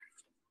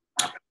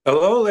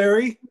Hello,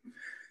 Larry.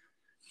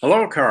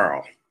 Hello,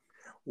 Carl.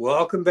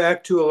 Welcome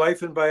back to A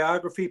Life in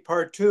Biography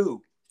Part 2.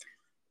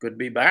 Good to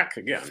be back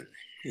again.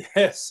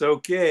 Yes,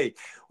 okay.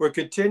 We're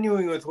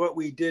continuing with what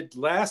we did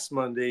last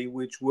Monday,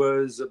 which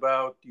was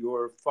about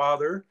your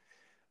father,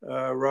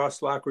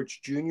 Ross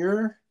Lockridge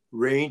Jr.,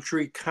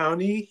 Raintree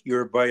County,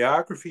 your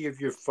biography of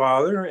your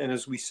father. And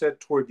as we said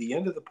toward the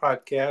end of the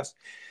podcast,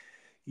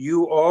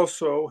 you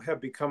also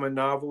have become a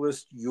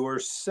novelist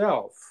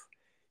yourself.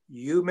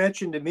 You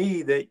mentioned to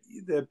me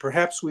that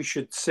perhaps we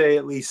should say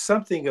at least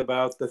something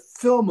about the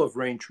film of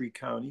Raintree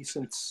County,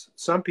 since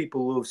some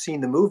people will have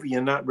seen the movie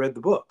and not read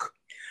the book.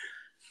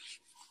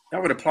 That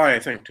would apply, I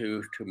think,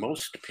 to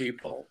most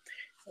people.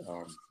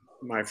 Um,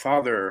 my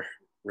father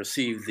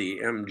received the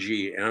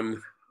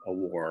MGM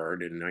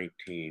award in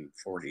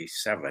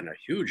 1947, a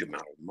huge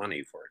amount of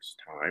money for its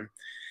time,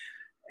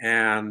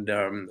 and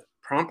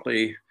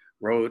promptly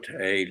wrote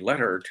a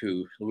letter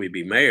to Louis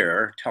B.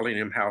 Mayer telling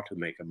him how to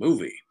make a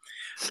movie.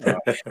 Uh,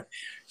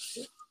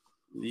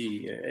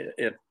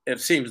 it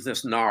seems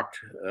this knocked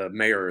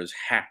Mayer's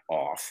hat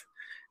off.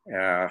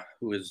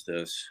 Who is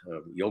this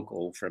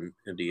yokel from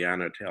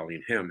Indiana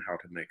telling him how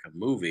to make a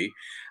movie?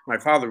 My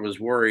father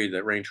was worried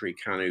that Raintree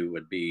County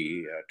would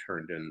be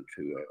turned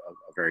into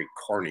a very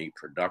corny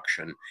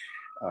production.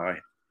 Uh,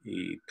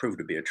 he proved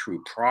to be a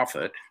true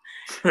prophet.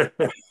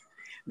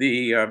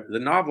 The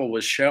novel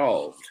was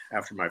shelved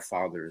after my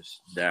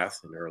father's death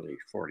in early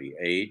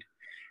 '48,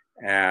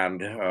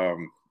 and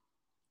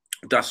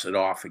dusted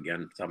off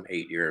again some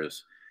 8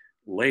 years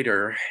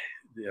later.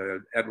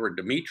 Edward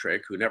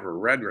Dmytryk, who never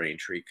read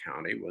Raintree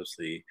County, was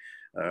the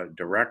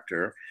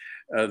director.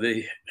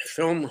 The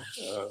film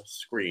the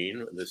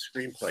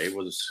screenplay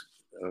was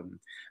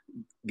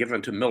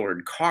given to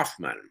Millard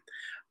Kaufman,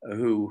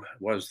 who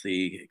was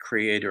the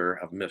creator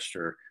of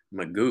Mr.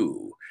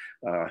 Magoo.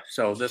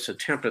 So this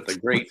attempt at the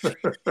great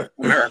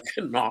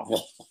American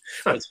novel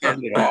was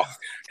handed off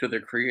to the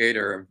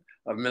creator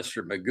of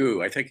Mr.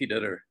 Magoo. I think he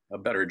did a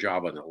better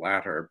job on the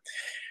latter.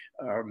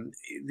 Um,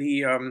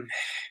 the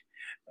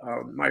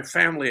My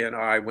family and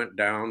I went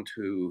down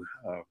to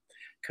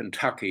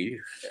Kentucky,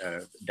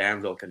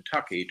 Danville,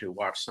 Kentucky, to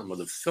watch some of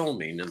the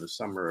filming in the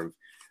summer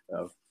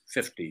of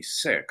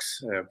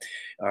 '56.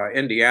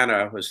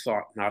 Indiana was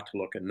thought not to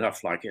look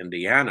enough like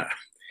Indiana.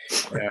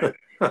 In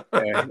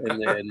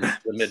the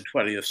mid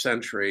 20th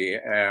century,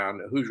 and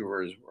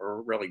Hoosiers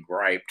were really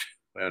griped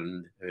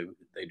when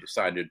they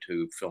decided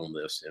to film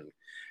this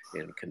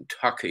in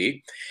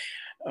Kentucky.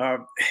 Uh,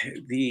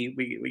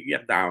 we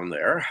get down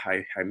there.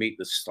 I meet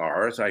the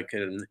stars. I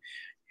can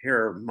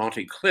hear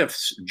Monty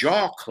Clift's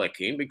jaw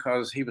clicking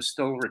because he was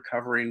still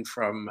recovering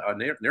from a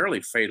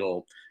nearly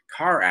fatal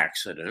car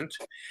accident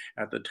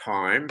at the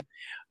time,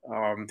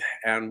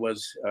 and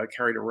was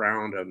carried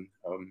around a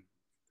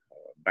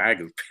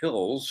bag of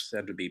pills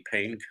said to be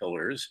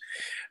painkillers.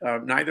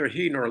 Neither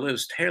he nor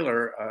Liz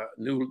Taylor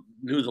knew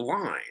the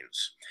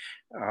lines,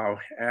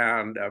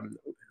 and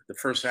the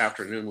first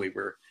afternoon we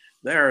were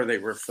there, they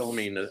were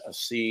filming a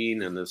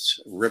scene in this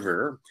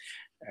river,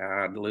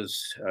 and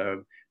Liz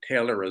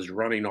Taylor is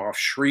running off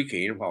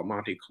shrieking while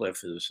Monty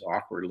Clift is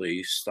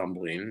awkwardly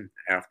stumbling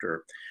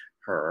after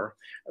her.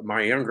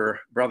 My younger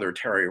brother,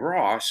 Terry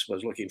Ross,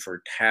 was looking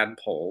for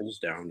tadpoles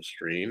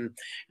downstream,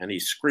 and he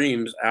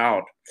screams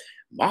out,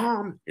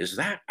 "Mom, is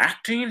that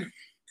acting?"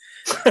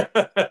 And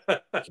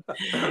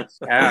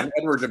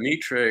Edward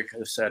Dmytryk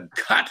said,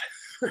 "Cut."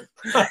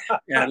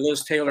 And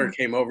Liz Taylor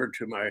came over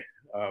to my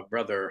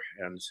brother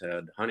and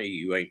said, "Honey,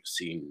 you ain't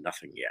seen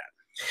nothing yet."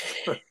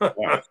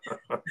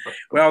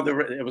 Well,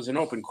 it was an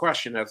open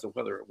question as to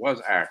whether it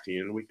was acting,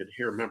 and we could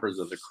hear members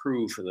of the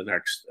crew for the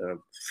next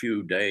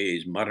few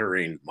days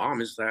muttering,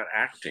 "Mom, is that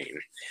acting?"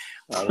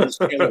 Liz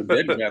Taylor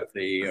did get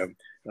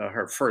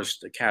her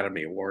first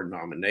Academy Award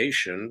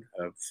nomination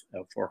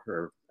for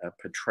her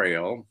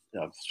portrayal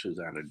of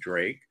Susanna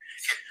Drake.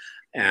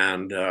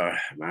 And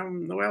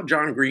well,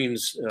 John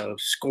Green's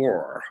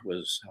score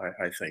was,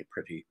 I think,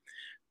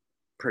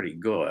 pretty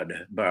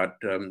good, but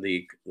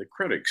the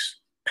critics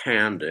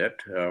panned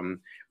it.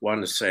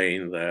 One is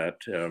saying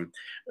that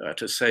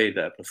to say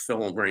that the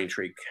film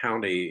Braintree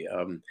County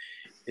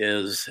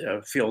is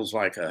feels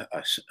like a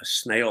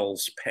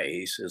snail's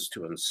pace is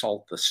to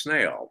insult the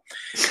snail.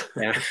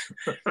 And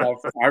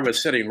I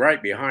was sitting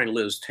right behind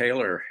Liz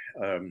Taylor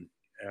and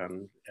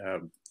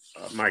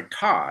Mike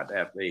Todd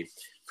at the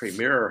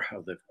premiere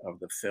of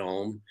the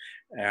film,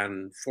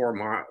 and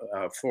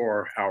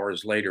 4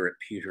 hours later it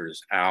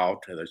peters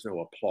out. There's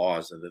no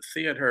applause in the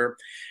theater,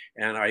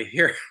 and I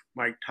hear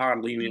Mike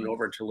Todd leaning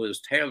over to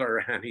Liz Taylor,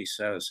 and he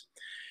says,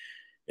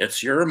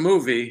 "It's your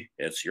movie.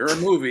 It's your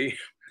movie."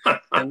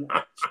 and,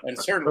 and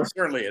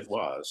certainly it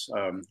was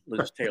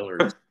Liz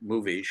Taylor's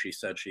movie. She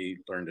said she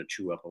learned to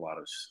chew up a lot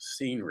of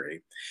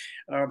scenery.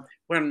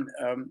 When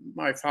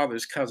my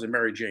father's cousin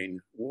Mary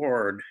Jane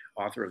Ward,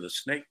 author of The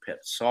Snake Pit,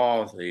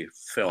 saw the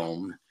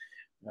film,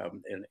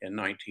 in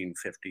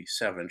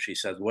 1957. She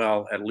said,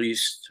 well, at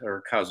least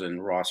her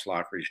cousin Ross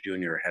Lockridge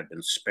Jr. had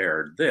been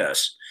spared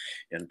this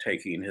in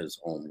taking his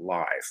own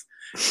life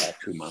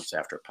 2 months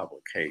after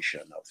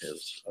publication of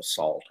his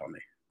assault on the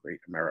great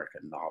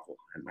American novel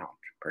and Mount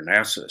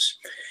Parnassus.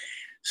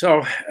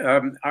 So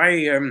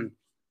I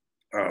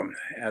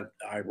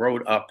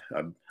wrote up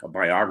a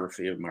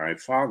biography of my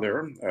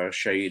father,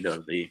 Shade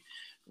of the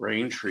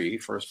Rain Tree,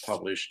 first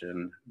published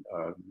in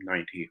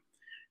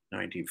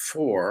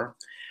 1994.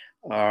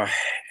 I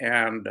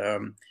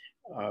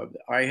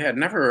had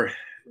never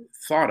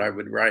thought I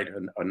would write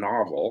a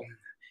novel.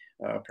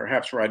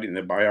 Perhaps writing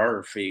the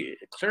biography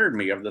cleared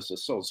me of this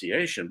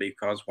association,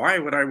 because why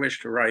would I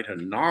wish to write a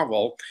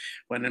novel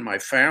when in my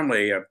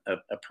family a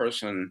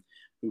person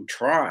who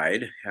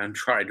tried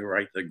to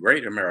write the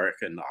great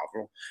American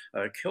novel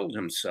killed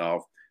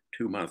himself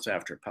 2 months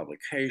after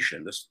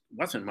publication? This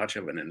wasn't much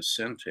of an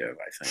incentive,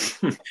 I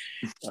think.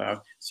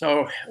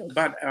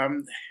 But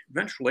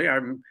eventually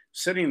I'm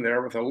sitting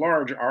there with a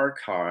large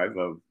archive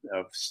of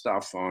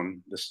stuff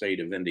on the state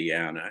of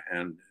Indiana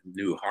and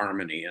New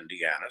Harmony,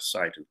 Indiana,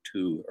 site of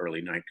 2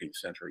 early 19th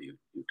century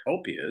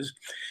utopias.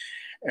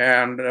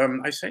 And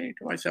I say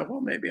to myself,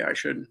 well, maybe I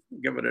should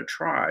give it a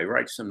try,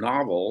 write some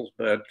novels,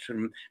 but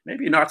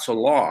maybe not so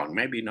long,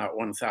 maybe not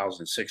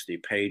 1,060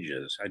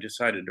 pages. I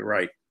decided to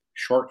write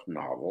short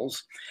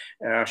novels,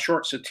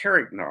 short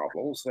satiric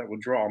novels that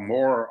would draw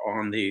more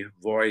on the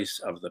voice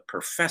of the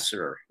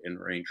professor in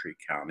Raintree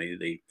County,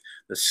 the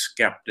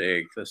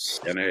skeptic, the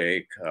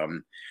cynic,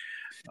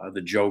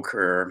 the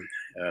joker,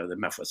 the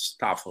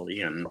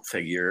Mephistophelian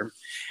figure,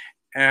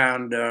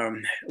 and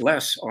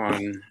less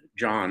on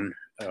John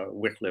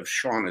Wycliffe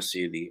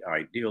Shaughnessy, the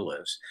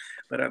idealist.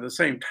 But at the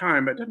same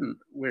time, I didn't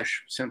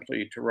wish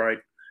simply to write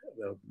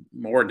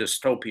more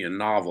dystopian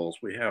novels.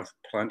 We have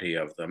plenty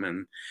of them.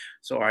 And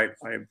so I've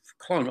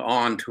clung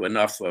on to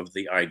enough of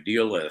the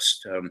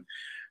idealist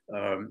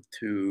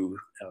to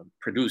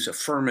produce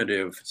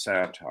affirmative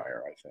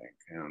satire, I think.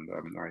 And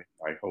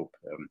I hope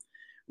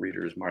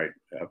readers might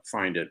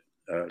find it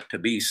to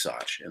be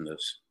such in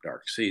this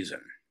dark season.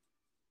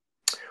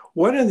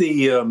 One of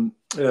the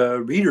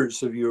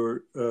readers of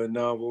your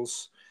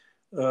novels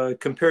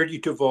compared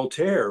you to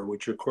Voltaire,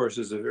 which of course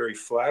is a very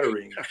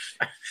flattering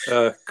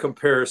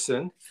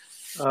comparison.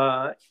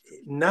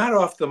 Not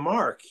off the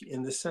mark,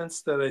 in the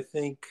sense that I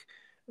think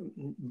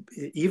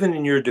even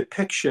in your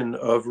depiction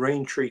of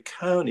Raintree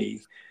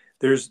County,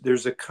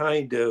 there's a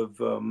kind of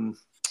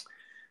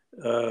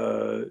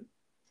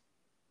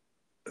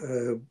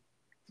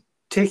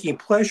taking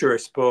pleasure, I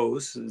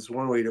suppose, is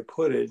one way to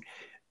put it,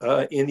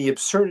 in the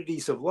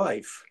absurdities of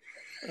life.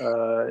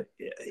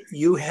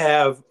 You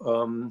have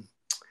a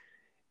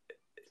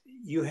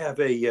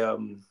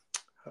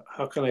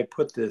how can I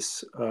put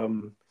this?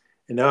 And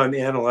now I'm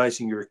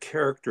analyzing your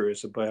character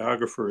as a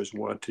biographer is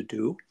wont to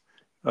do.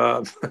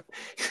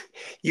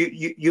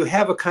 You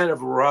have a kind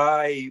of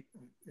wry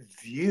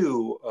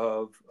view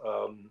of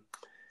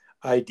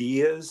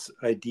ideas,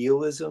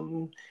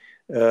 idealism,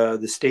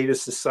 the state of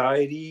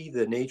society,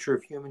 the nature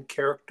of human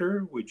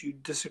character. Would you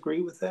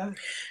disagree with that?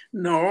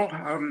 No,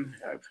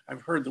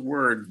 I've heard the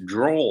word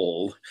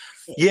droll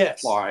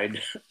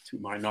applied to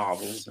my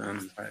novels,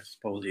 and I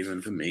suppose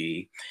even to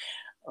me.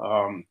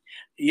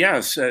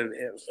 Yes, I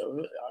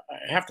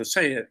have to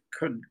say it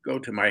could go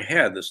to my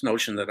head, this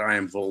notion that I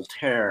am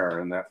Voltaire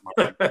and that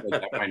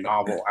my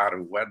novel Out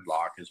of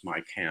Wedlock is my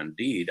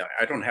Candide.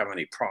 I don't have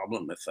any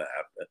problem with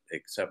that,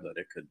 except that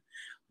it could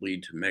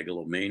lead to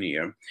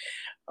megalomania.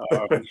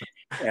 But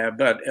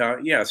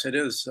yes, it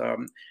is.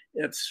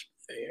 It's.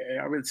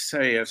 I would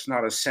say it's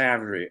not a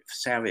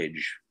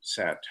savage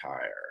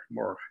satire,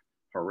 more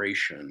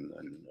Horatian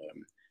than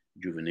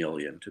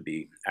Juvenalian, to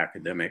be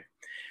academic,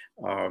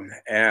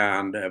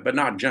 but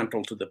not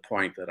gentle to the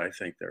point that I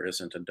think there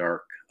isn't a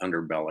dark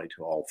underbelly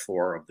to all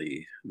 4 of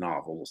the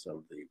novels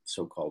of the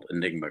so-called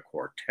Enigma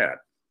Quartet.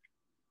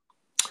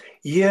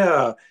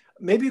 Yeah.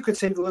 Maybe you could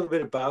say a little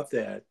bit about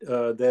that,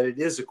 that it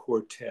is a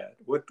quartet.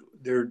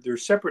 They're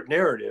separate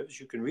narratives.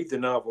 You can read the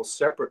novels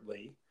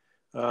separately.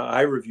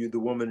 I reviewed The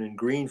Woman in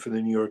Green for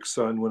the New York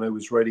Sun when I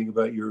was writing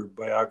about your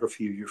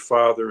biography of your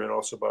father and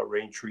also about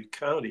Raintree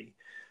County.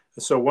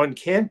 So one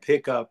can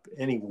pick up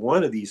any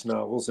one of these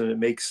novels and it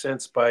makes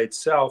sense by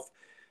itself.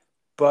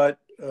 But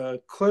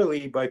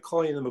clearly, by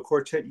calling them a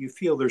quartet, you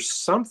feel there's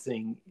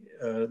something,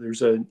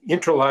 there's an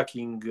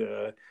interlocking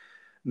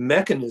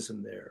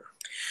mechanism there.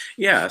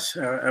 Yes,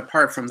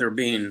 apart from their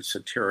being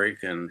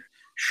satiric and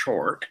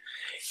short,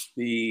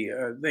 they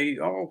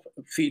all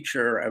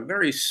feature a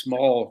very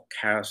small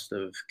cast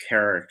of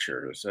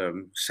characters,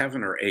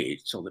 7 or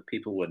 8, so that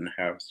people wouldn't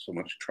have so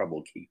much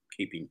trouble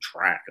keeping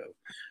track of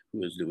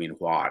who is doing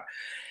what.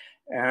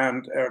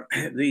 And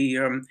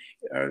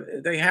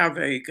they have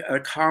a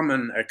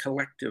common, a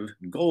collective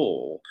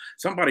goal.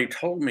 Somebody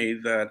told me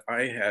that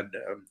I had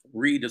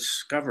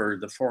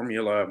rediscovered the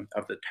formula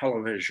of the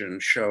television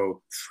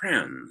show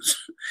Friends,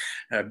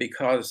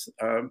 because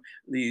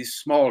these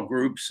small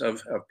groups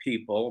of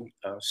people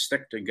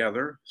stick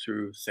together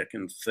through thick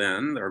and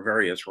thin. There are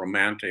various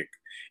romantic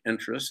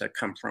interests that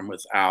come from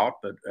without,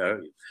 but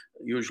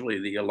usually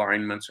the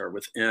alignments are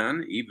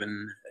within,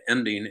 even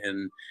ending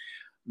in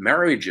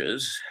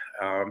marriages.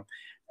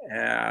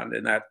 And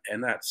in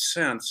that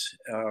sense,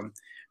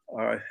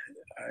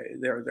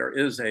 there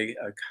is a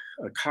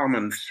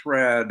common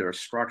thread or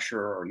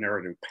structure or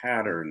narrative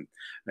pattern,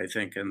 I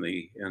think, in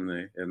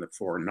the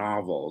four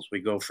novels.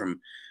 We go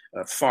from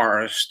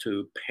farce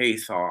to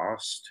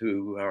pathos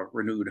to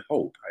renewed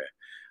hope.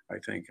 I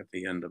think at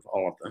the end of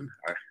all of them.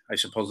 I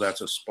suppose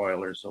that's a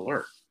spoiler's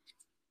alert.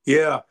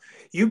 Yeah,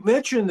 you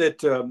mentioned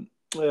that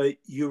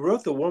you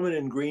wrote The Woman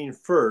in Green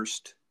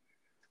first,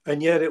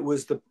 and yet it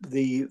was it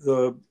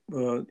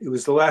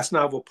was the last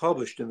novel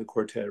published in the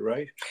quartet,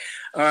 right?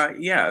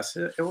 Yes,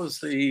 it was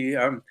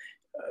the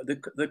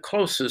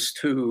closest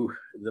to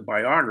the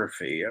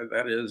biography.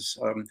 That is,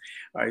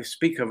 I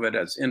speak of it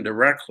as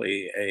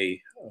indirectly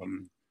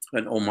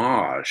an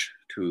homage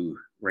to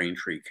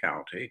Raintree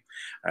County.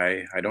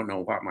 I don't know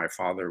what my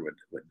father would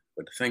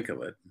think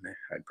of it.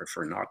 I'd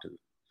prefer not to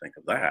think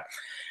of that.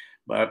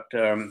 But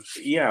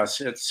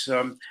yes, it's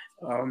the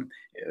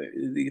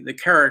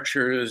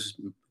characters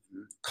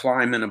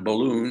climb in a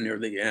balloon near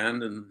the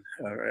end and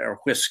are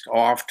whisked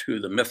off to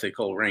the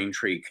mythical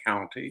Raintree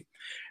County,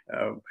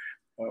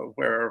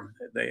 where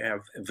they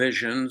have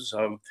visions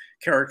of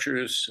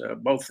characters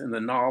both in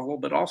the novel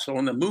but also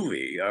in the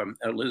movie.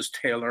 Liz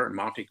Taylor and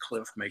Monty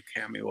Cliff make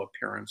cameo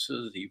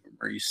appearances. Even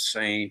Marie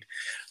Saint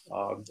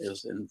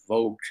is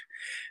invoked.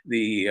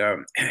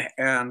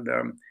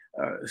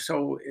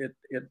 So it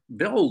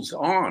builds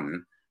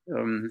on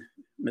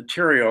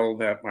material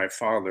that my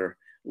father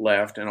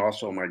left, and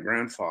also my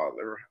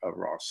grandfather,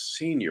 Ross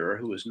Sr.,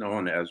 who was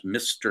known as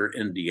Mr.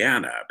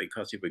 Indiana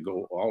because he would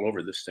go all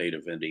over the state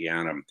of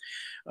Indiana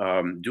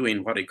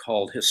doing what he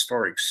called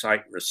historic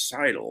site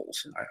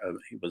recitals.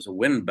 He was a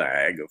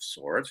windbag of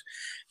sorts,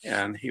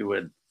 and he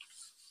would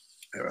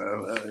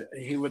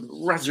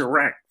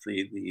resurrect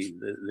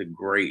the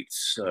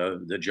greats,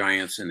 the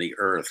giants in the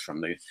earth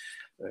from the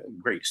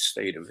great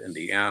state of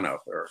Indiana,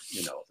 where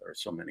there are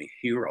so many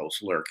heroes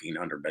lurking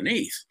under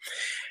beneath.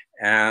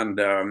 And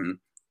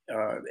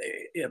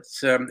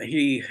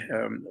he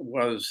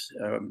was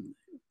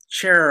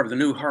chair of the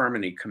New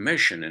Harmony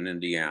Commission in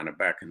Indiana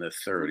back in the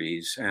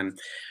 30s, and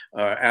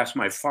asked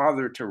my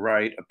father to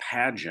write a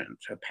pageant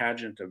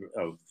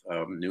of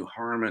New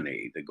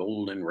Harmony, the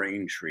Golden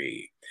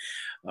Raintree,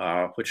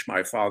 which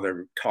my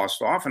father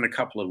tossed off in a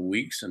couple of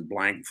weeks in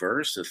blank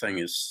verse. The thing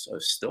is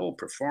still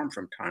performed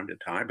from time to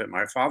time, but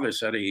my father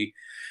said he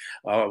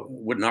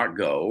would not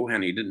go,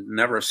 and he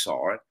never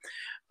saw it.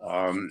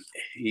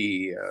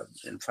 He,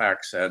 in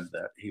fact, said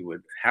that he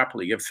would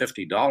happily give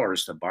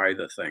 $50 to buy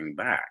the thing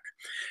back.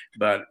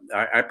 But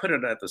I put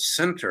it at the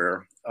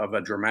center of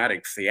a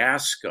dramatic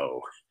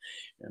fiasco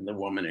in The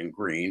Woman in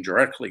Green,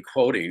 directly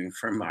quoting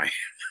from my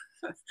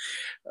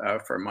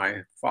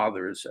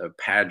father's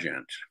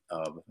pageant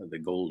of the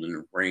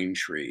Golden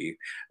Raintree,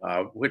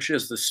 which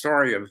is the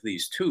story of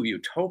these two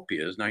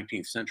utopias,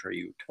 19th century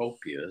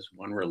utopias,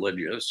 one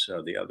religious,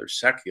 the other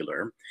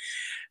secular.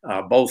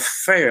 Both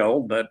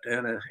fail, but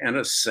in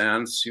a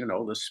sense,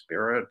 the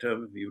spirit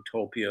of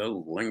utopia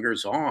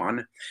lingers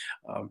on.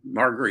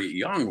 Marguerite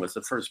Young was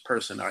the first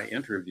person I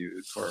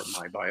interviewed for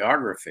my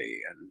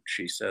biography, and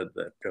she said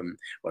that,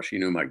 she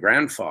knew my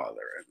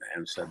grandfather,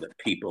 and said that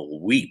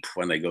people weep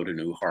when they go to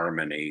New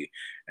Harmony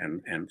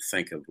and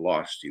think of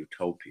lost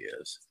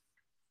utopias.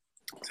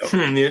 So.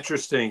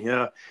 Interesting,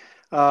 yeah.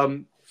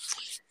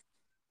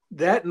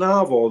 That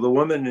novel, The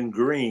Woman in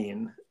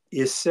Green,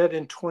 is set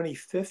in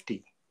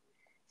 2050.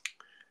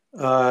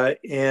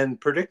 And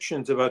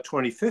predictions about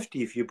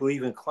 2050, if you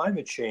believe in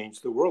climate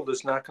change, the world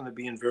is not going to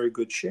be in very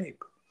good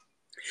shape.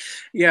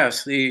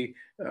 Yes, the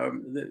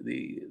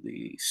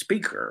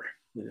speaker,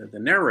 the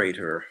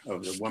narrator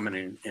of The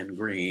Woman in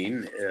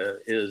Green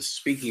is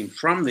speaking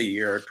from the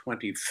year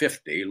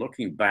 2050,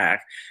 looking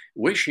back,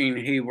 wishing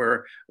he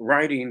were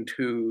writing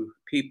to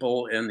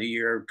people in the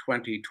year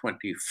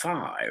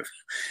 2025.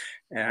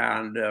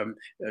 And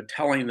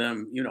telling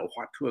them,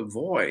 what to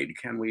avoid.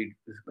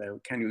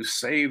 Can you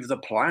save the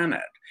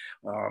planet?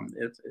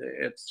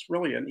 It's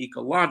really an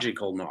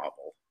ecological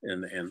novel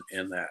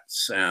in that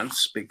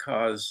sense,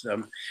 because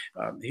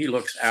he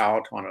looks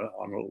out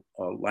on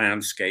a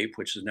landscape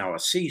which is now a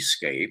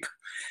seascape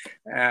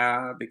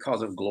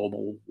because of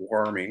global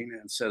warming,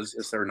 and says,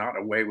 is there not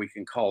a way we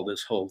can call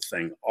this whole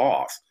thing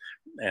off?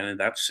 And in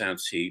that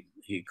sense, he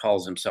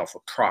calls himself a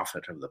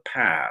prophet of the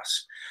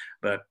past.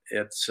 But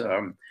it's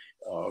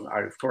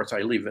of course,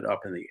 I leave it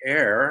up in the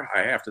air.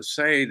 I have to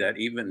say that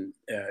even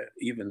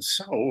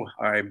so,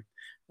 I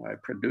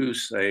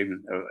produce a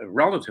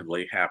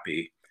relatively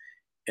happy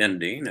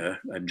ending, a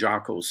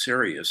jocose,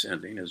 serious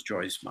ending, as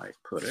Joyce might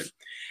put it.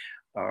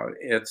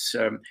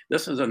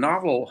 This is a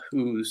novel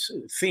whose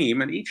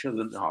theme, and each of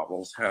the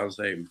novels has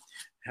a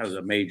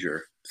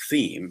major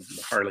theme,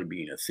 hardly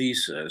being a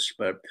thesis,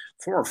 but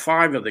 4 or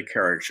 5 of the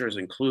characters,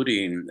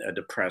 including a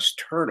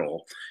depressed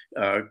turtle,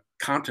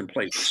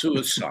 contemplate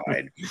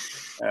suicide.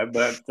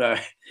 But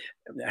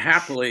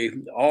happily,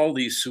 all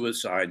these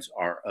suicides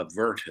are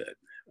averted,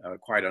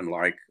 quite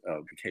unlike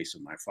the case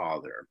of my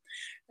father.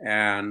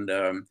 And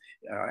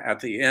at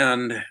the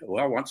end,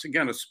 well, once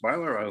again, a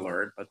spoiler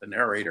alert, but the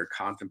narrator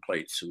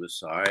contemplates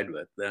suicide,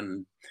 but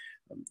then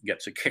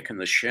gets a kick in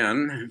the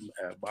shin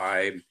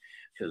by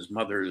his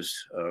mother's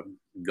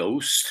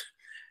ghost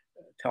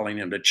telling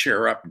him to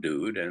cheer up,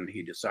 dude, and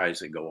he decides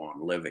to go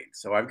on living.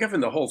 So I've given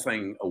the whole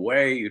thing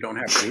away. You don't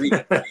have to read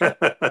it.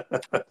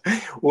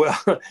 Well,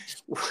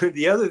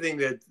 the other thing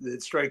that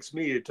strikes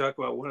me, to talk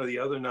about one of the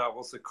other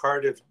novels, The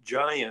Cardiff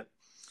Giant,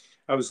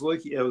 I was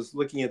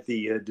looking at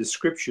the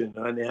description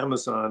on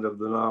Amazon of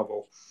the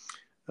novel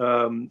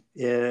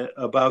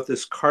about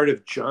this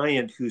Cardiff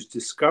giant who's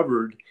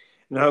discovered,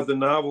 and how the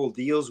novel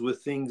deals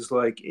with things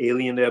like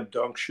alien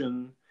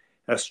abduction,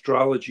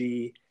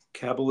 astrology,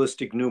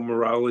 Kabbalistic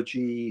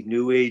numerology,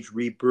 New Age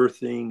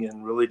rebirthing,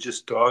 and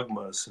religious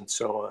dogmas, and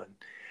so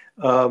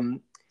on.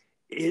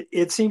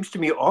 It seems to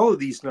me all of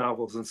these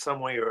novels, in some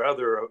way or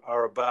other,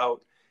 are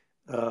about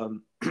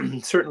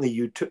certainly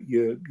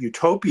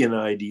utopian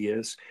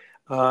ideas,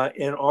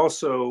 and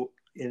also,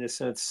 in a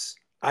sense,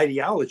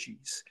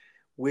 ideologies,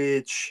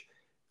 which,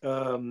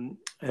 and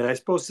I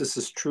suppose this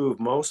is true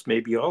of most,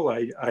 maybe all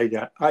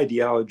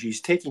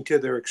ideologies, taking to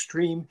their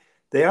extreme,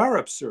 they are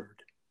absurd.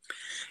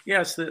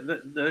 Yes,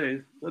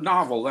 the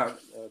novel, that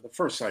the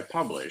first I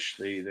published,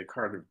 the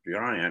Cardiff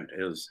Giant,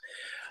 is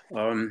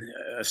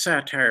a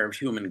satire of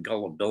human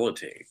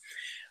gullibility,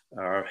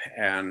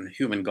 and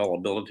human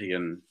gullibility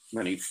in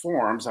many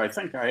forms. I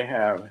think I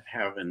have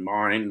in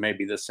mind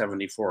maybe the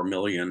 74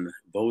 million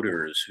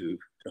voters who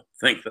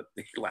think that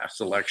the last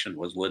election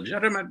was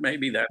legitimate.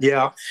 Maybe that,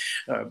 yeah,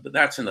 but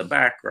that's in the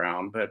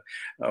background. But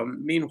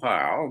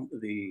meanwhile,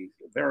 the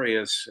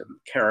various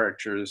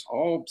characters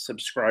all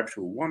subscribe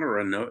to one or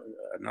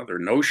another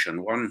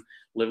notion. One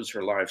lives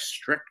her life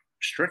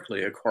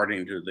strictly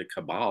according to the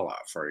Kabbalah,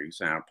 for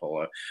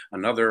example.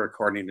 Another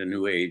according to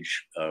New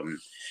Age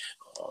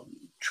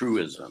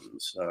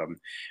truisms.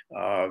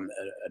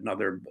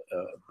 Another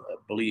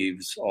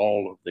believes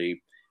all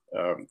the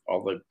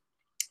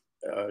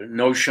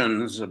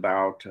notions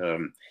about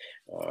the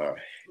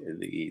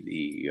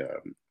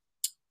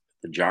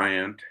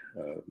giant,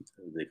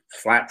 the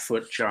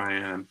flatfoot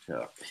giant.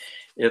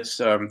 It's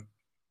a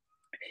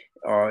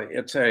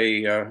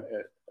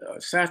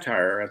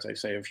satire, as I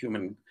say, of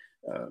human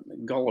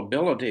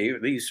gullibility.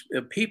 These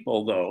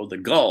people, though, the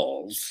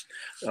gulls,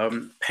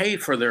 pay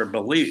for their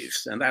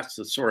beliefs, and that's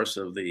the source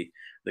of the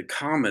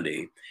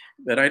comedy.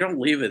 But I don't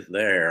leave it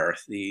there.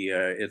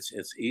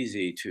 It's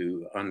easy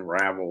to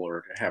unravel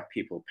or to have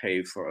people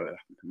pay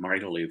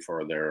mightily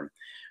for their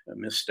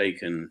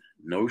mistaken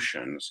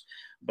notions.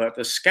 But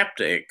the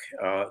skeptics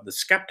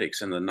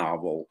in the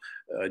novel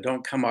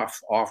don't come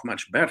off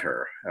much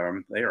better.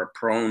 They are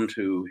prone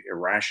to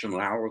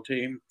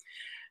irrationality,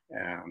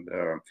 and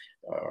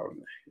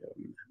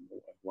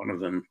one of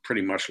them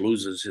pretty much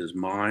loses his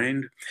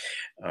mind.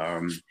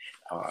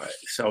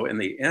 So in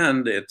the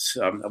end, it's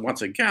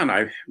once again,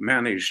 I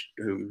managed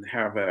to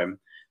have a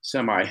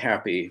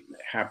semi-happy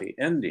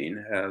ending,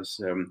 as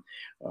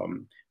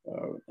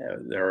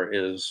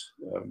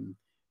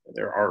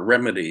there are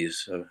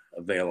remedies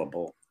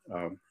available.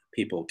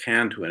 People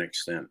can, to an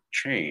extent,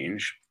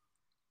 change.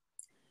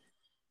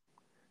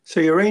 So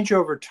you range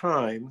over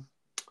time.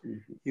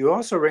 Mm-hmm. You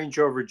also range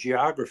over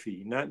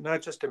geography,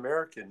 not just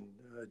American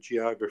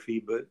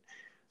geography, but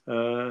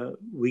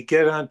we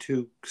get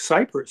onto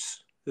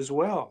Cyprus as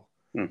well.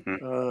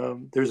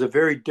 Mm-hmm. There's a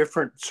very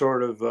different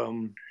sort of,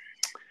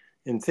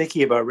 in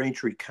thinking about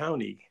Raintree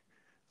County,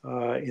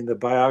 in the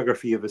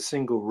biography of a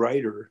single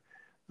writer.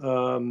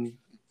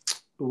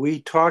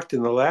 We talked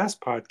in the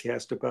last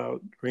podcast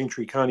about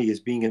Raintree County as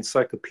being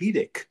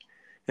encyclopedic,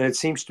 and it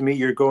seems to me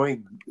you're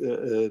going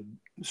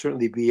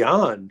certainly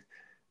beyond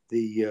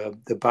the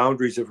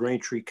boundaries of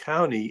Raintree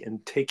County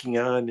and taking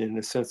on, in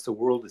a sense, the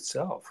world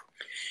itself.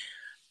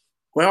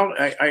 Well,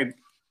 I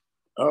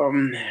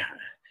know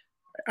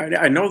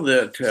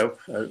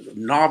that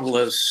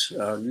novelists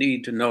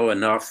need to know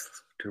enough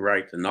to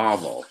write the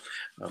novel.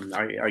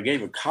 I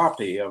gave a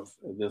copy of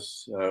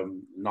this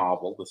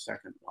novel, the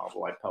second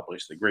novel I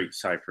published, The Great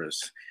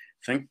Cyprus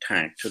Think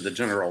Tank, to the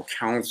General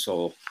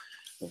Council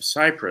of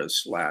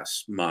Cyprus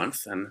last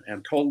month,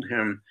 and told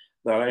him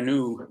that I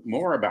knew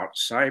more about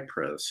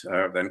Cyprus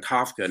than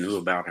Kafka knew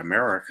about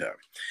America,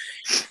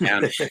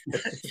 and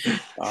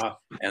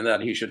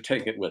that he should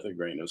take it with a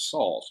grain of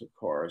salt, of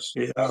course.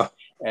 Yeah.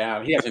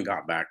 And he hasn't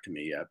got back to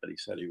me yet, but he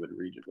said he would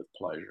read it with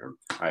pleasure,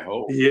 I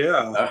hope.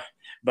 Yeah.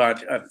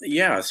 But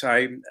yes,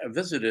 I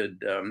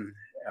visited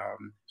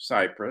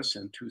Cyprus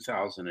in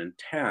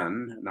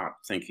 2010, not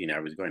thinking I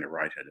was going to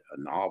write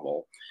a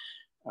novel.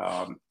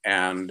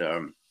 And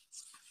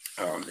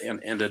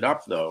ended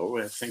up,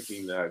 though,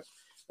 thinking that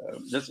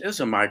this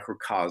is a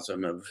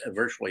microcosm of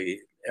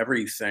virtually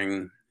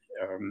everything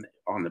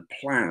on the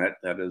planet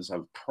that is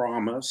of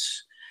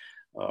promise.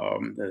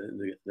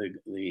 The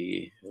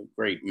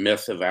great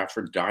myth of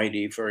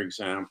Aphrodite, for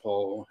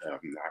example,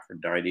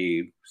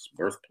 Aphrodite's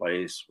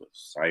birthplace was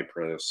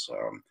Cyprus.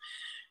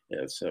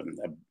 It's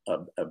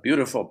a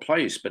beautiful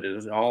place, but it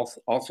is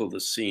also the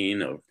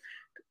scene of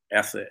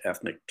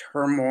ethnic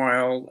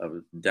turmoil,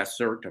 of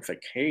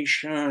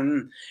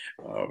desertification,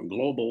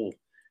 global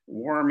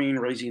warming,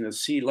 raising the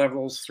sea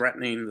levels,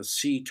 threatening the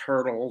sea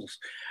turtles.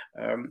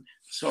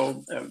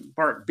 So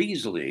Bart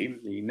Beasley,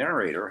 the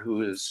narrator,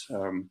 who is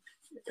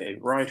a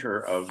writer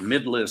of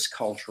midlist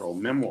cultural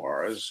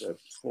memoirs,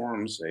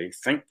 forms a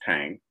think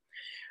tank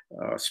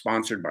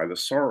sponsored by the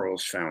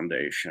Soros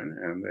Foundation,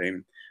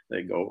 and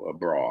they go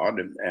abroad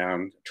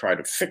and try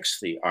to fix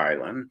the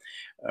island.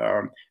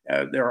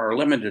 There are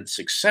limited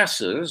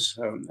successes,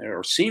 there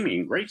are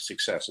seeming great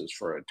successes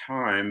for a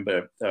time,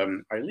 but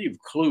I leave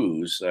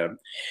clues that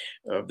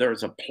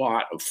there's a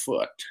plot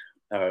afoot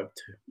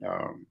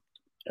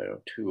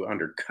to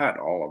undercut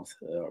all of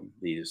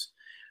these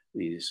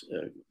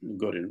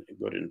good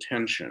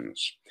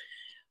intentions.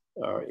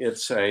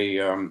 It's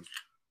a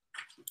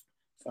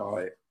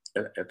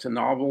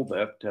novel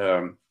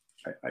that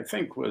I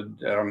think would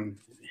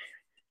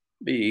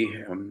be,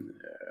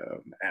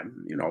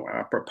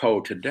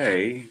 apropos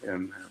today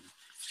in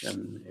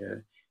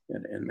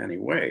many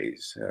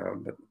ways.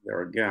 But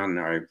there again,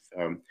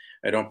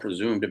 I don't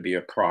presume to be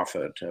a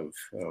prophet of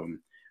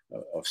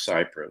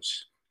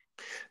Cyprus.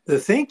 The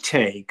think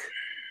tank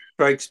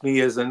strikes me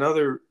as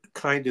another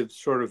kind of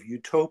sort of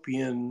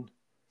utopian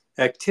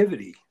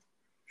activity.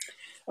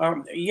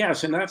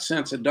 Yes, in that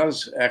sense, it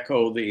does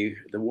echo the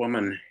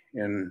woman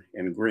in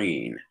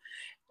green,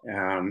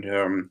 and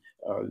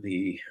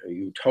the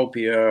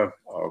utopia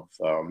of,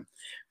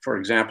 for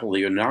example,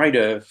 the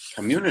Oneida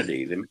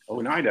community. The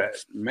Oneida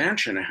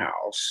Mansion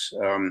House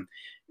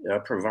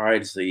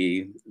provides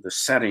the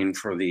setting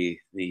for the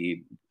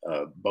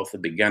both the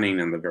beginning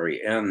and the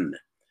very end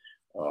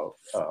of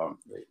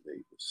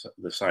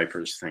the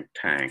Cyprus think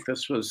tank.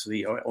 This was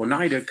the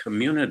Oneida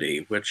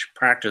community, which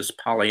practiced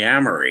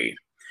polyamory.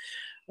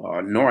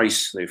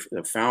 Noyce,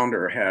 the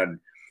founder, had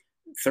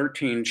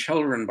 13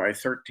 children by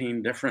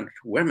 13 different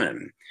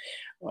women.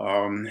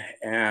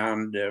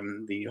 And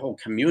the whole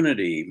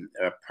community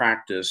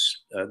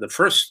practiced the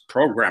first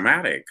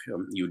programmatic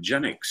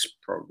eugenics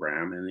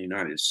program in the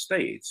United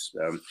States,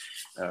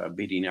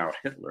 beating out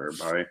Hitler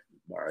by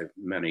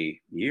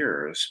many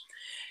years.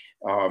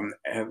 And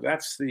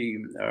that's the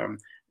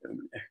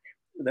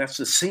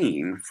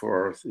scene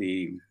for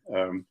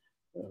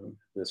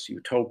this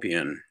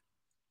utopian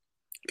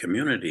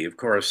community. Of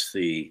course,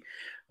 the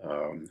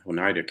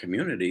Oneida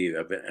community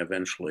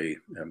eventually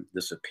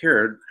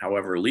disappeared,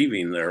 however,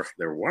 leaving their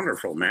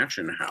wonderful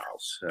mansion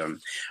house.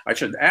 I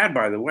should add,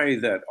 by the way,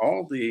 that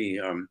all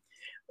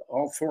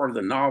four of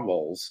the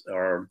novels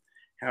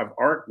have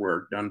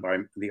artwork done by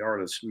the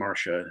artist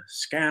Marcia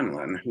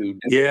Scanlon, who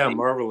did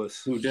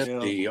marvelous, who did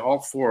all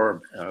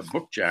four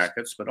book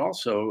jackets, but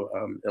also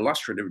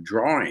illustrative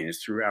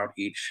drawings throughout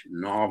each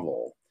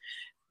novel.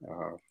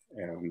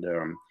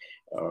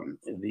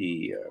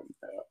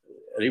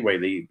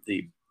 Anyway,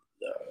 the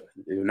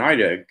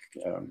Oneida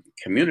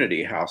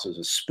community house is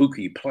a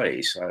spooky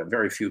place.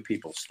 Very few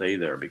people stay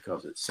there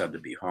because it's said to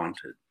be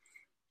haunted.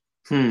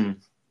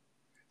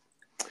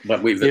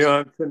 But we've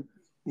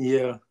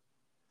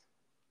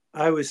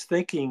I was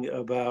thinking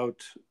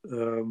about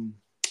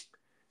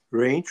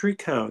Raintree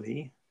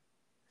County,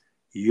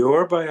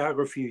 your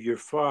biography of your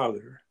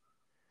father,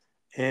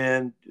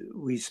 and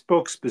we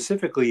spoke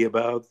specifically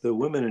about the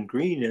Women in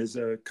Green as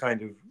a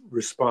kind of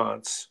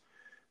response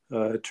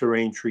to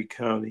Raintree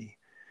County.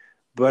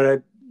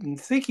 But I'm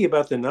thinking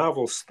about the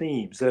novel's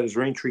themes, that is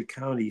Raintree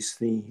County's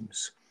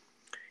themes,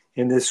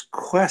 and this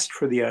quest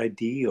for the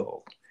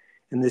ideal,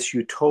 and this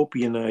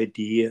utopian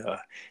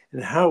idea,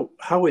 and how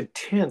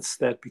intense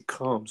that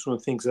becomes. One of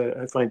the things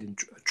I find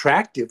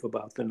attractive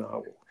about the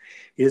novel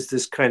is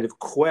this kind of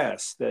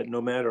quest that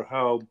no matter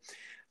how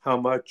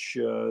much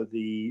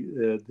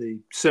the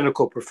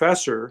cynical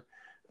professor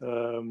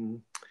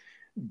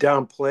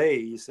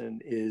downplays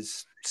and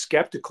is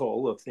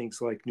skeptical of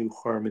things like New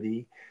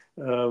Harmony,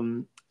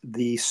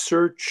 the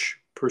search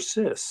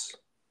persists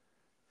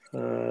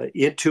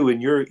into,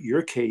 in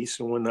your case,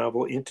 in one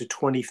novel, into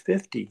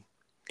 2050.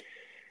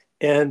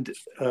 And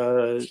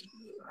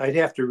I'd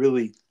have to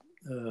really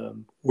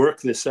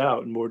work this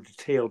out in more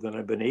detail than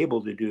I've been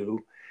able to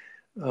do,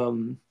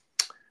 to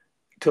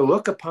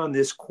look upon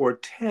this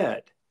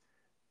quartet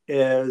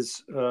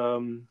as a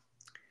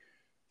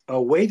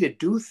way to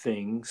do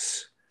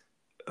things.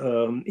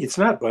 It's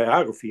not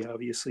biography,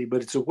 obviously,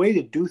 but it's a way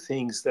to do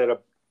things that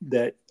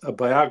a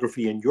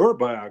biography, and your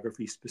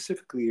biography,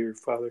 specifically your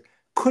father,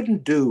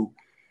 couldn't do,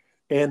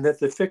 and that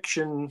the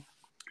fiction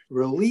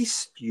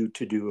released you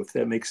to do, if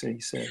that makes any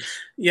sense.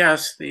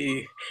 Yes,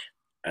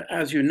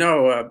 As you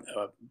know,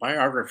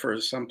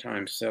 biographers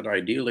sometimes said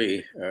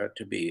ideally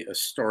to be a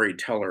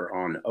storyteller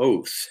on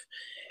oath.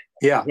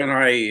 Yeah. When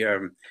I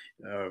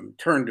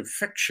turned to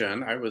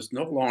fiction, I was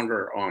no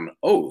longer on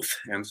oath,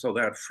 and so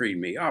that freed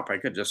me up. I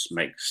could just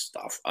make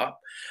stuff up,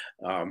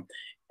 um,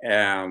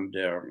 and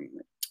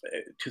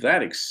to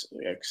that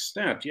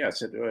extent,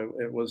 yes,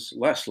 it was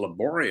less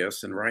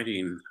laborious than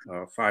writing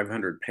a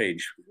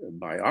 500-page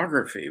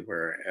biography,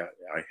 where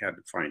I had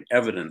to find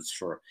evidence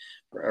for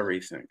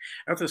everything.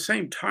 At the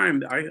same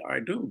time, I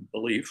do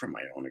believe, from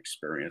my own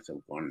experience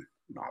of one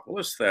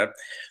novelist, that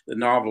the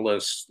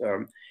novelist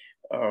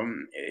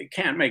it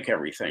can't make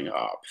everything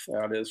up.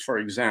 That is, for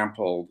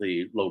example,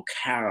 the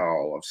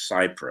locale of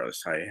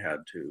Cyprus, I had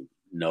to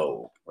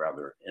know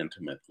rather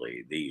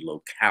intimately, the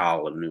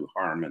locale of New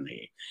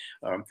Harmony.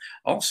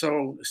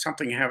 Also,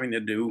 something having to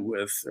do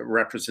with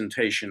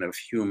representation of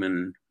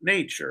human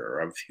nature,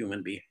 of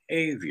human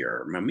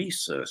behavior,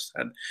 mimesis.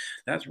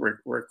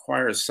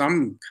 Requires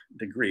some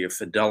degree of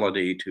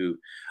fidelity to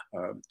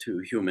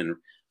human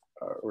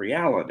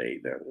reality.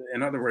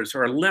 In other words,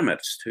 there are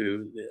limits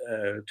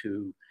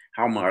to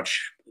how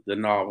much the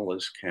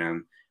novelist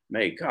can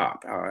make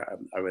up.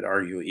 I would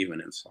argue even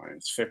in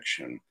science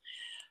fiction.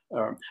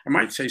 I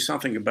might say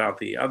something about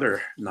the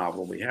other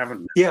novel we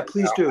haven't Yeah,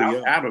 please do.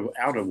 Yeah.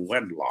 out of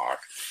wedlock.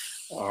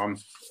 Um,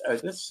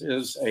 this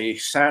is a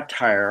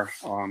satire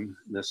on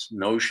this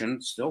notion,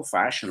 still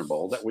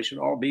fashionable, that we should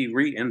all be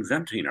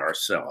reinventing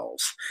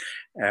ourselves.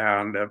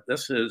 And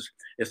it's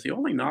the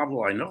only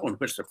novel I know in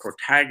which the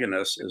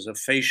protagonist is a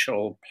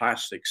facial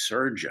plastic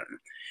surgeon.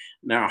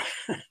 Now,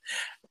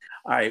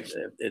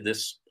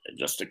 this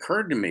just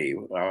occurred to me.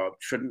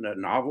 Shouldn't a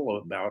novel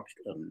about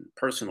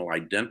personal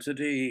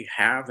identity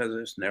have as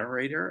its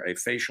narrator a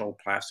facial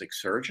plastic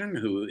surgeon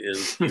who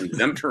is the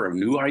inventor of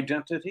new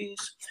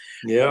identities?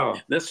 Yeah.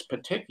 This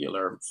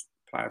particular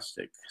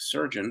plastic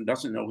surgeon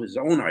doesn't know his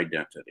own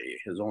identity,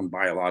 his own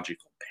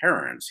biological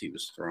parents. He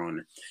was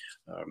thrown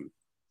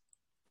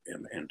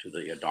into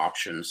the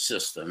adoption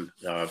system,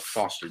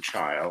 foster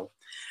child.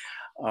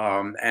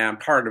 And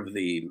part of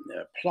the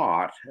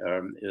plot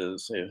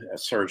is a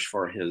search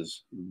for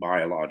his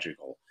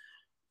biological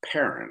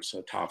parents,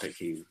 a topic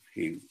he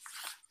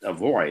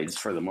avoids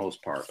for the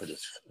most part, but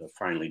is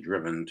finally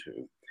driven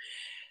to.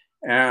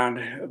 And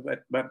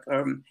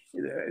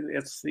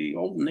it's the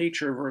old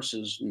nature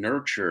versus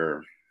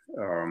nurture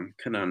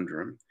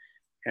conundrum,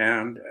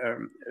 and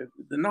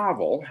the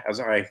novel, as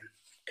I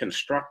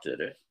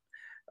constructed it,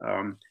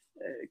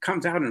 it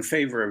comes out in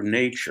favor of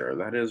nature.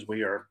 That is,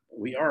 we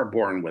are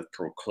born with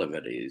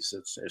proclivities.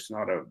 It's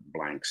not a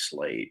blank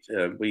slate.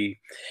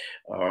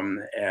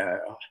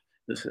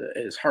 This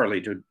is hardly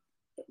to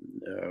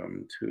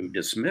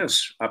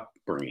dismiss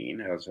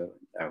upbringing as a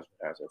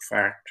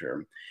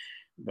factor,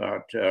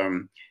 but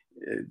the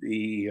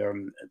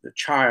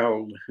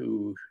child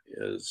who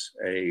is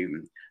a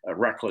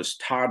reckless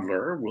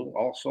toddler will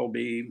also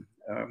be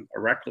a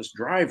reckless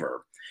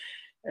driver.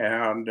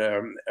 And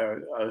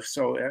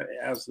so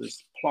as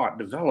this plot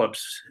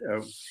develops,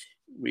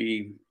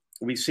 we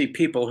see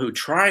people who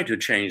try to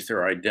change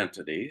their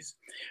identities.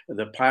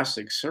 The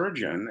plastic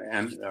surgeon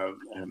and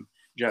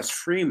Jess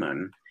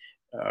Freeman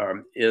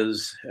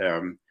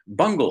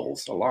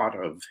bungles a lot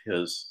of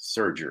his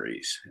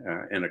surgeries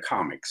in a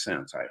comic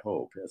sense, I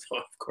hope.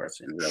 Of course,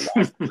 in real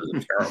life, it's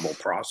a terrible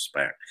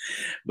prospect.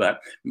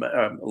 But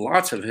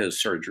lots of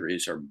his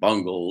surgeries are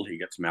bungled. He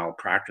gets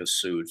malpractice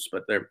suits.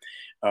 But there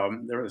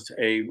was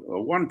a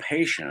one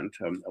patient,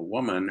 a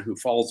woman who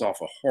falls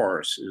off a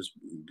horse, is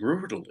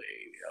brutally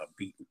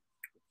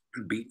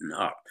beaten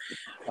up.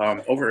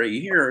 Over a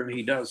year,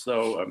 he does,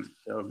 though,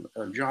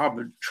 a job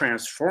of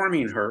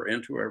transforming her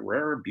into a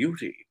rare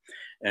beauty,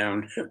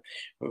 and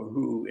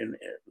who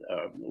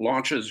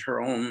launches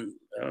her own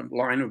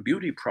line of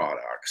beauty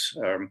products.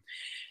 In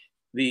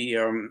the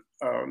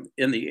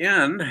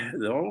end,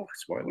 though,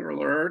 spoiler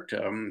alert,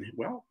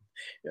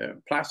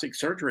 plastic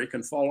surgery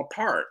can fall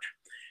apart.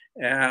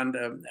 And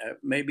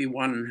maybe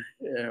one,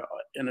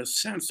 in a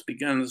sense,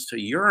 begins to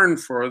yearn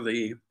for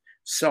the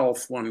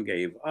self one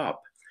gave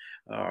up.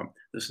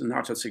 This is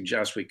not to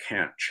suggest we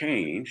can't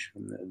change.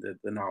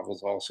 The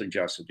novels all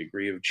suggest a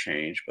degree of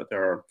change, but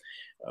there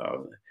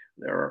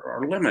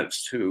are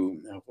limits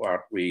to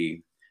what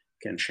we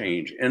can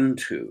change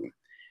into,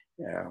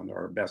 and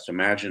our best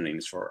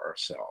imaginings for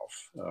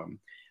ourselves.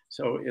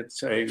 So it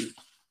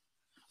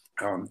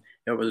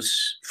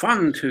was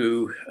fun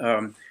to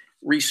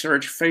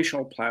research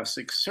facial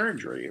plastic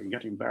surgery. I'm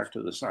getting back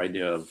to this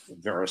idea of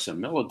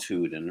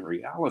verisimilitude and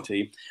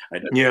reality. I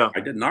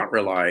did not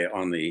rely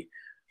on the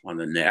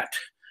net,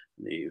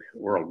 the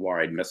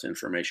worldwide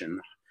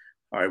misinformation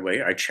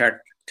highway. I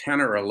checked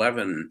 10 or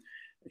 11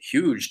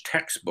 huge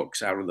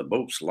textbooks out of the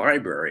Bopes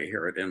Library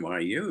here at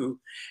NYU,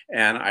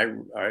 and I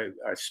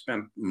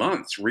spent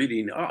months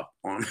reading up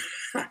on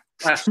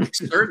plastic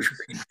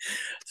surgery.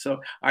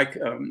 So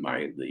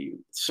the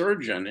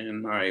surgeon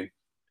in my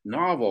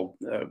novel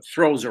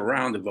throws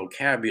around the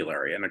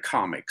vocabulary in a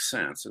comic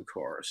sense, of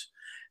course.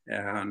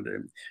 And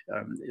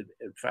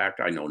in fact,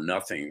 I know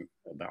nothing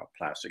about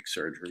plastic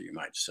surgery, you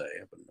might say.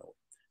 I don't know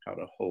how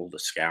to hold a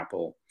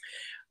scalpel.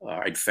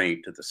 I'd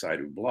faint at the sight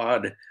of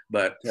blood,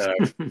 but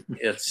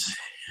it's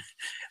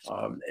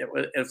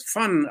it's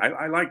fun.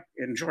 I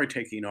enjoy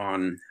taking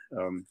on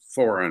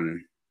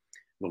foreign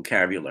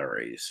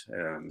vocabularies,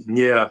 and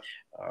Yeah.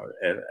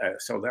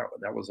 so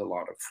that was a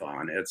lot of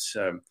fun. It's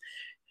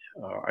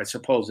I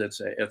suppose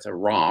it's a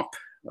romp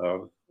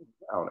out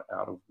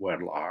of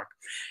wedlock,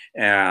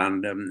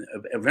 and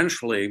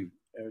eventually.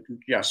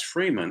 Jess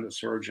Freeman, the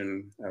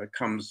surgeon,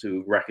 comes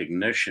to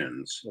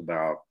recognitions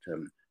about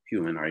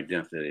human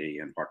identity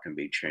and what can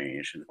be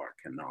changed and what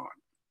cannot.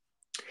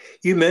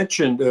 You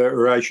mentioned,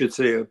 or I should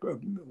say,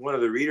 one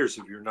of the readers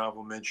of your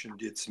novel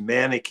mentioned its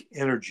manic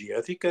energy. I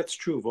think that's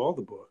true of all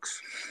the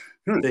books.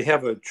 They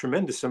have a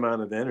tremendous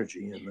amount of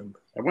energy in them.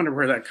 I wonder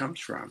where that comes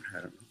from.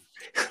 I don't know.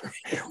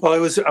 Well, I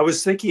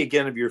was thinking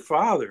again of your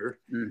father,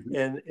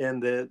 and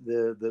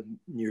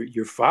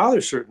your father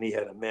certainly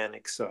had a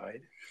manic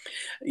side.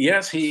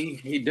 Yes,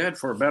 he did,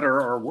 for better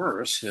or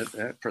worse.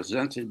 It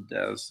presented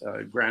as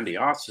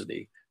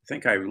grandiosity. I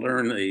think I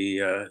learned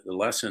the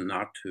lesson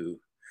not to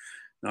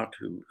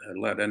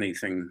let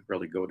anything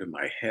really go to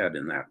my head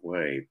in that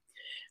way.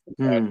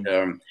 But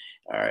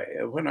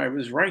when I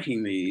was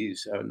writing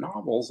these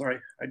novels, I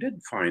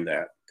did find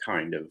that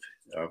kind of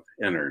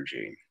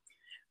energy.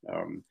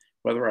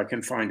 Whether I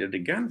can find it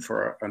again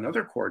for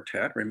another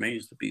quartet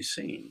remains to be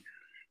seen.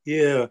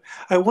 Yeah,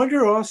 I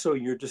wonder also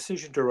your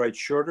decision to write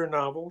shorter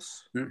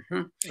novels.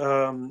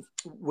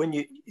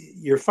 When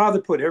your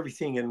father put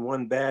everything in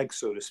one bag,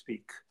 so to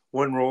speak,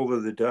 one roll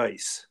of the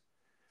dice,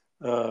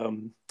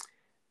 and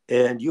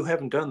you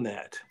haven't done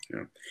that.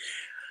 Yeah.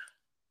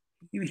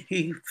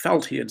 He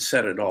felt he had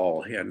said it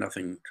all. He had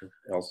nothing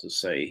else to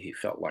say. He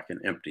felt like an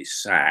empty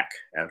sack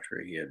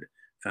after he had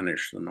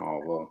finished the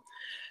novel,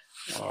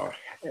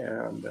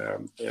 and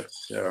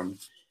it's.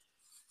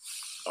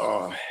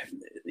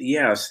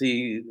 Yes,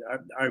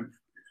 I've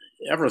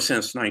ever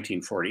since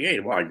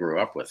 1948. Well, I grew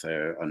up with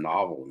a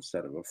novel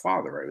instead of a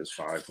father. I was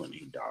 5 when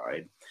he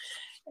died,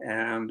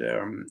 and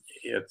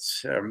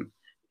it's the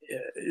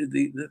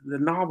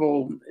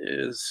novel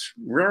is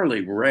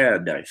rarely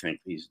read, I think,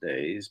 these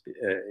days,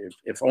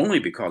 if only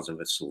because of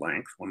its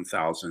length,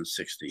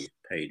 1,060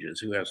 pages.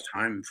 Who has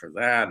time for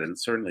that? And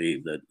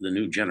certainly the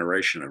new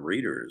generation of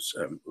readers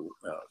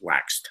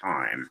lacks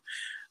time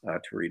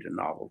to read a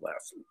novel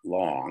that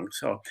long.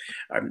 So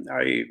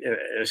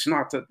it's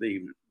not that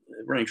the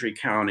Braintree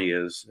County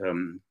is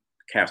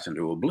cast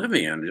into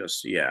oblivion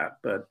just yet,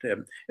 but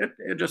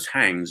it just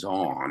hangs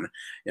on,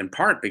 in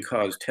part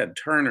because Ted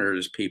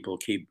Turner's people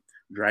keep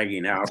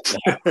dragging out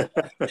that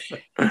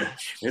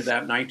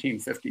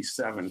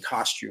 1957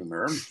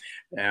 costumer,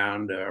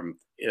 and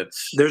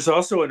there's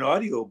also an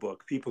audio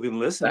book people can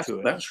listen to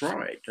it. That's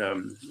right.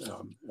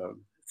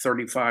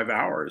 35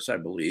 hours, I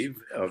believe,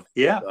 of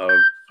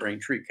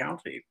Braintree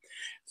County.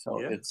 So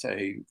it's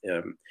it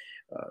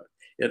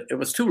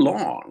was too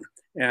long.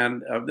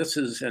 And this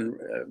is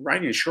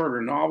writing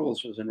shorter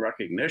novels was in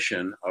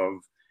recognition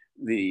of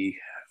the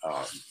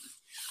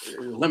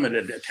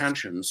limited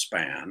attention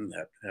span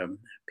that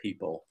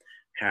people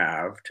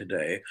have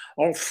today.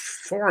 All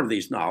 4 of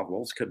these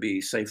novels could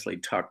be safely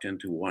tucked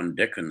into one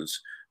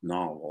Dickens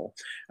novel.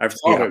 I've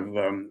thought of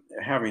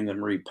having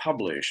them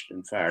republished,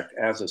 in fact,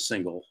 as a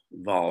single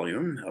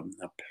volume,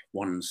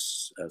 one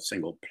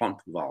single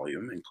plump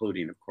volume,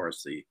 including, of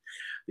course, the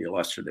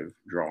illustrative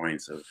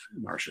drawings of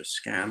Marcia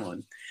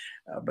Scanlon.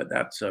 But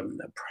that's a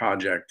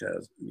project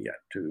yet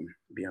to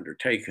be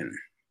undertaken.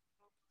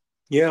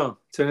 Yeah,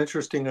 it's an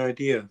interesting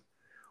idea.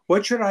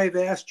 What should I have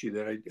asked you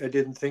that I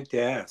didn't think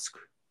to ask?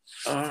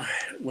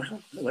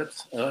 Well,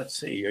 let's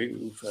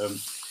see.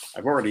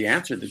 I've already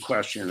answered the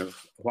question of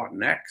what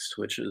next,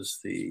 which is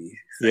the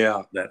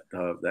thing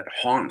that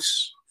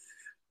haunts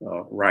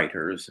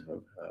writers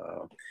of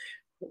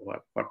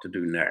what to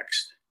do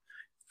next,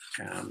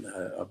 and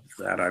of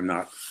that I'm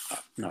not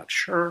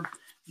sure.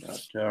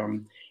 But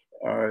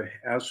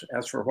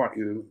as for what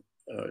you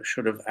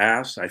should have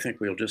asked, I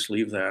think we'll just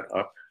leave that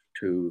up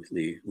to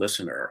the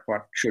listener.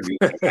 What should you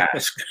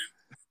ask?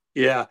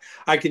 Yeah,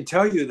 I can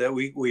tell you that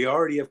we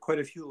already have quite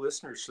a few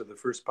listeners for the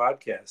first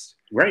podcast.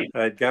 Right.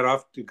 Got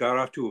off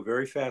to a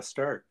very fast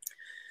start.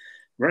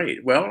 Right.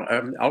 Well,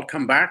 I'll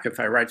come back if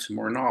I write some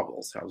more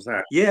novels. How's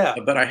that? Yeah.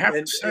 But I have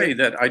to say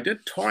that I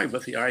did toy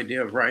with the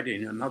idea of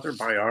writing another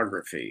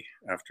biography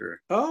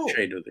after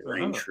Shade of the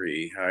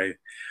Braintree.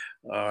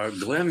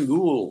 Glenn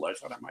Gould, I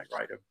thought I might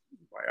write a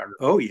biography.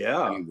 Oh,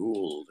 yeah. Glenn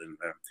Gould, and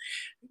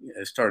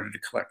I started to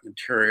collect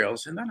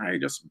materials, and then I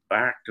just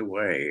backed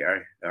away.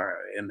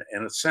 In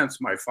a sense,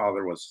 my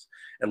father was,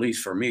 at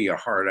least for me, a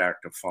hard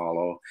act to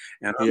follow.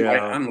 And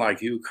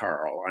unlike you,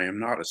 Carl, I am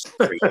not a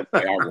straight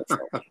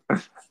biographer.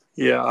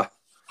 Yeah,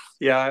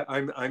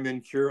 I'm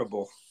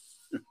incurable.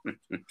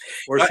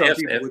 Or some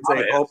people would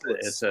say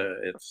hopeless.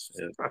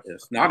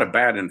 It's not a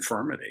bad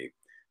infirmity.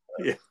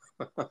 Yeah.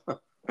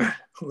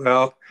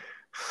 Well,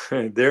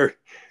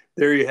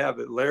 There you have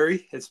it,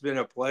 Larry. It's been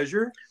a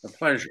pleasure. A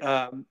pleasure.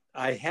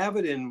 I have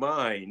it in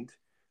mind.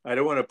 I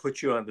don't want to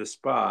put you on the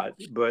spot,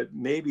 but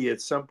maybe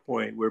at some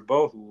point we're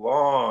both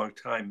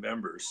long-time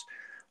members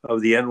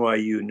of the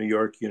NYU New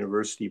York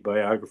University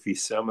Biography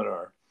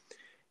Seminar.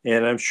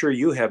 And I'm sure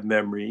you have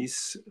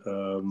memories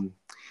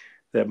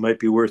that might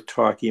be worth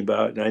talking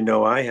about. And I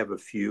know I have a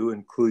few,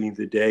 including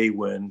the day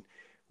when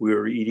we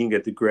were eating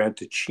at the Grand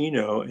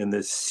Ticino and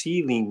the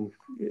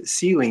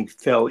ceiling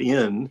fell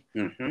in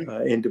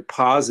and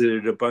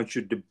deposited a bunch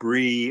of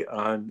debris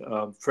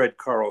on Fred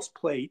Carl's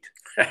plate.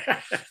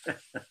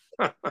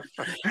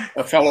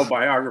 A fellow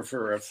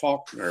biographer of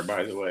Faulkner,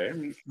 by the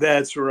way.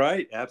 That's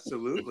right.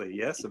 Absolutely.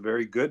 Yes, a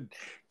very good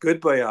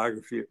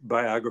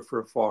biographer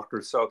of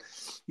Faulkner. So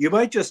you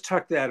might just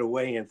tuck that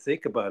away and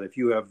think about if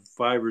you have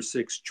 5 or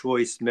 6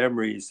 choice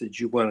memories that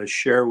you want to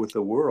share with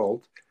the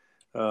world.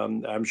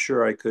 I'm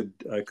sure I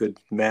could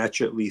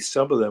match at least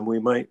some of them. We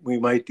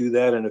might do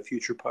that in a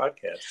future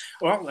podcast.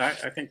 Well,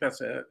 I think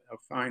that's a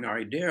fine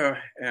idea.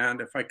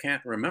 And if I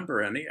can't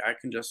remember any, I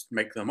can just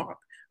make them up.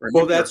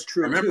 Well, that's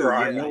true remember, too.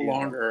 I'm no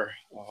longer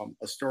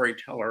a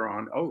storyteller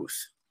on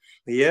oath.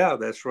 Yeah,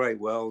 that's right.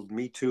 Well,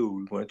 me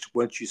too.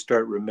 Once you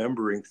start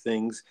remembering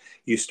things,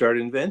 you start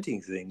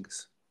inventing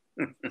things.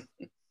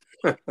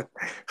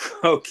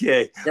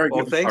 Okay.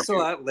 Well, thanks a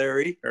lot,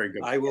 Larry. Very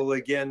good. I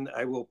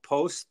will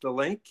post the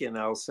link and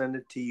I'll send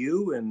it to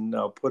you and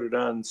I'll put it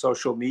on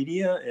social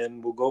media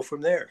and we'll go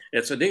from there.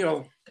 It's a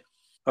deal.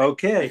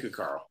 Okay. Thank you,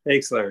 Carl.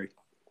 Thanks, Larry.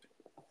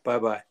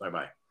 Bye-bye.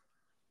 Bye-bye.